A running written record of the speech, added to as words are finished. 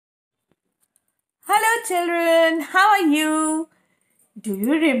children, how are you? Do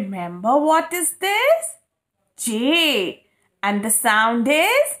you remember what is this? J. And the sound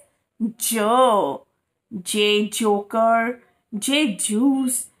is J. J joker, J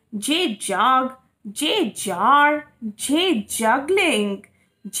juice, J jug, J jar, J juggling,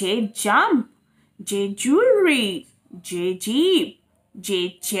 J jump, J jewelry, J jeep,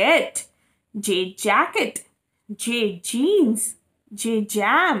 J jet, J jacket, J jeans, J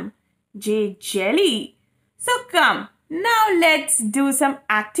jam, J jelly. So come, now let's do some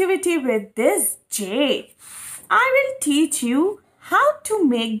activity with this J. I will teach you how to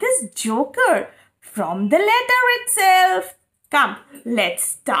make this joker from the letter itself. Come, let's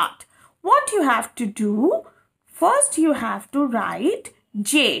start. What you have to do, first you have to write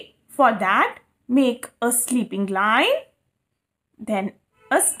J. For that, make a sleeping line, then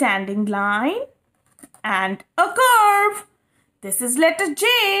a standing line and a curve. This is letter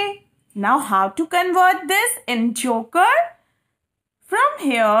J. Now how to convert this in joker? From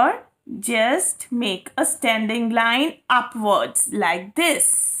here, just make a standing line upwards like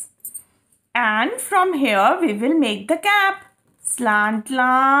this. And from here, we will make the cap. Slant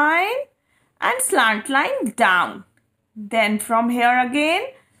line and slant line down. Then from here again,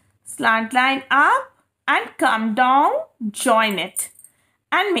 slant line up and come down, join it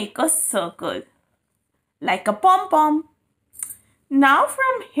and make a circle like a pom-pom. Now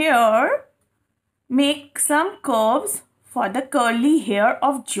from here, make some curves for the curly hair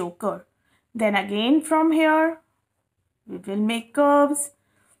of joker. Then again from here, we will make curves.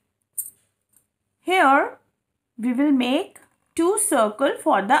 Here, we will make two circles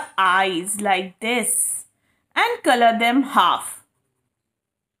for the eyes like this and color them half.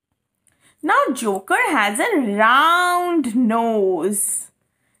 Now joker has a round nose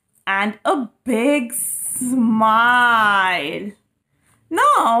and a big smile.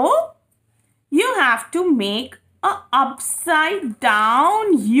 Now you have to make a upside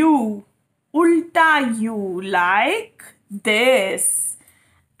down U, ulta U like this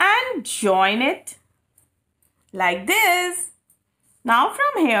and join it like this. Now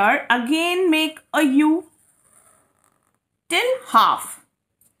from here again make a U till half.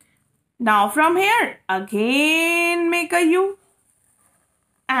 Now from here again make a U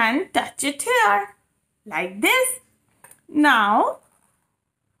and touch it here like this. Now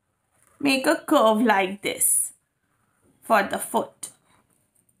make a curve like this for the foot.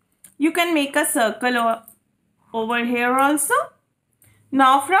 You can make a circle over here also.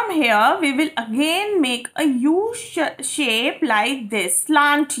 Now from here we will again make a U shape like this,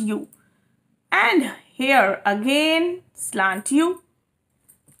 slant U. And here again slant U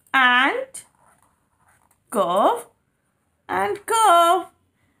and curve and curve.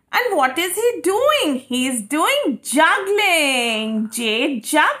 And what is he doing? He is doing juggling. J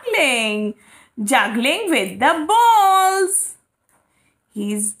juggling. Juggling with the balls.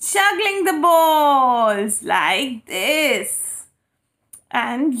 He's juggling the balls like this.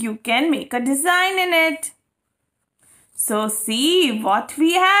 And you can make a design in it. So see what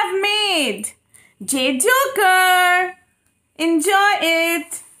we have made. J joker. Enjoy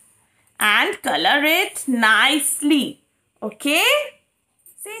it. And color it nicely. Okay?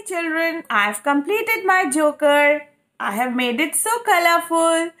 See children, I have completed my joker. I have made it so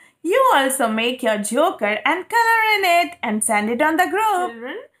colorful. You also make your joker and color in it and send it on the group.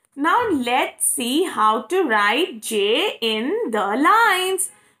 Children, now let's see how to write J in the lines.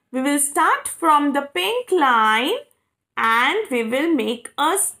 We will start from the pink line and we will make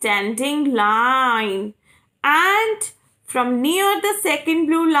a standing line. And from near the second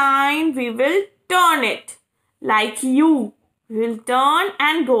blue line, we will turn it like U. We will turn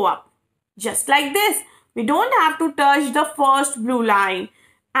and go up. Just like this. We don't have to touch the first blue line.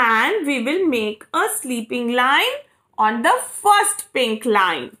 And we will make a sleeping line on the first pink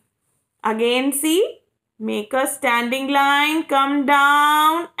line. Again see. Make a standing line. Come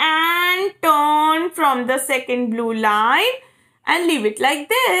down and turn from the second blue line. And leave it like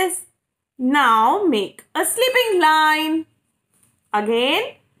this. Now make a sleeping line.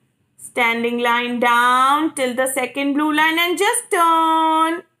 Again. Standing line down till the second blue line and just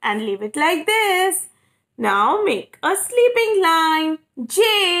turn and leave it like this. Now make a sleeping line,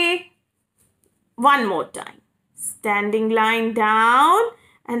 J. One more time. Standing line down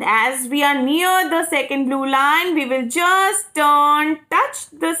and as we are near the second blue line, we will just turn, touch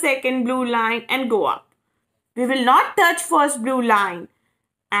the second blue line and go up. We will not touch first blue line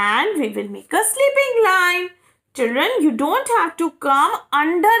and we will make a sleeping line. Children, you don't have to come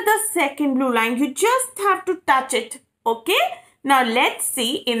under the second blue line. You just have to touch it. Okay? Now let's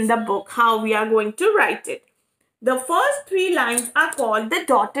see in the book how we are going to write it. The first three lines are called the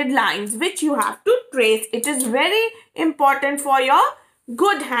dotted lines, which you have to trace. It is very important for your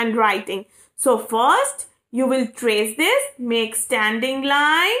good handwriting. So first, you will trace this, make standing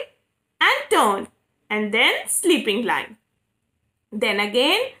line and turn, and then sleeping line. Then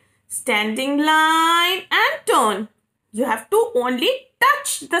again, standing line and turn. You have to only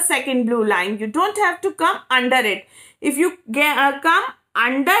touch the second blue line. You don't have to come under it. If you come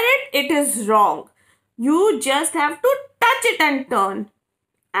under it, it is wrong. You just have to touch it and turn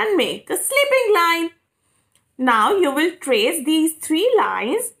and make a sleeping line. Now you will trace these three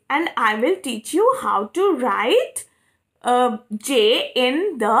lines and I will teach you how to write J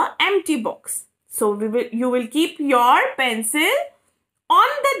in the empty box. So you will keep your pencil on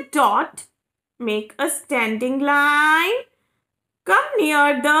the dot, make a standing line, come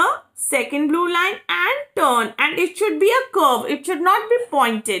near the second blue line and turn, and it should be a curve. It should not be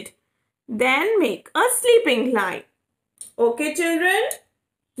pointed. Then make a sleeping line. Okay, children?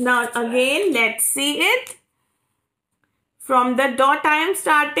 Now again, let's see it. From the dot I am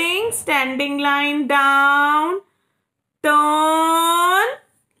starting, standing line down, turn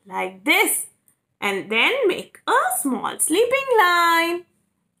like this, and then make a small sleeping line.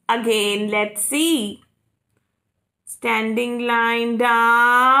 Again, let's see. Standing line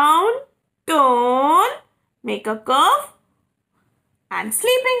down, turn, make a curve and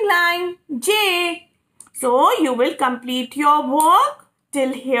sleeping line J. So you will complete your work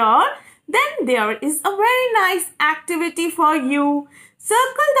till here. Then there is a very nice activity for you.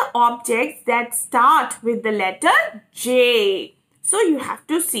 Circle the objects that start with the letter J. So you have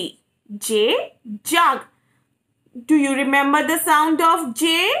to see J, jug. Do you remember the sound of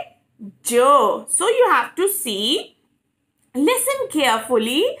J? J. So you have to see, listen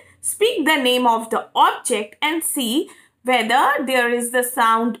carefully, speak the name of the object and see whether there is the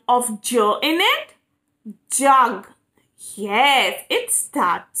sound of J in it. Jug. Yes, it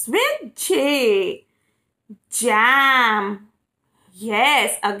starts with J. Jam.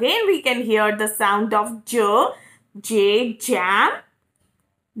 Yes, again we can hear the sound of J. J, jam.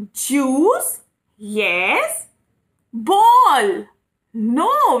 Juice. Yes. Ball.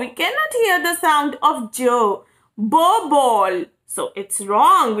 No, we cannot hear the sound of J. Ball. So it's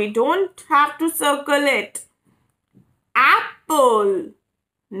wrong. We don't have to circle it. Apple.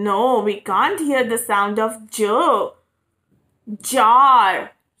 No, we can't hear the sound of J.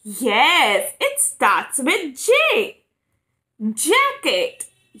 Jar. Yes, it starts with J. Jacket.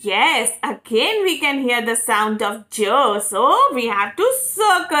 Yes, again we can hear the sound of J. So we have to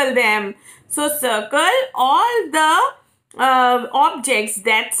circle them. So circle all the objects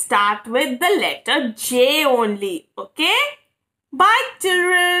that start with the letter J only. Okay? Bye,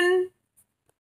 children.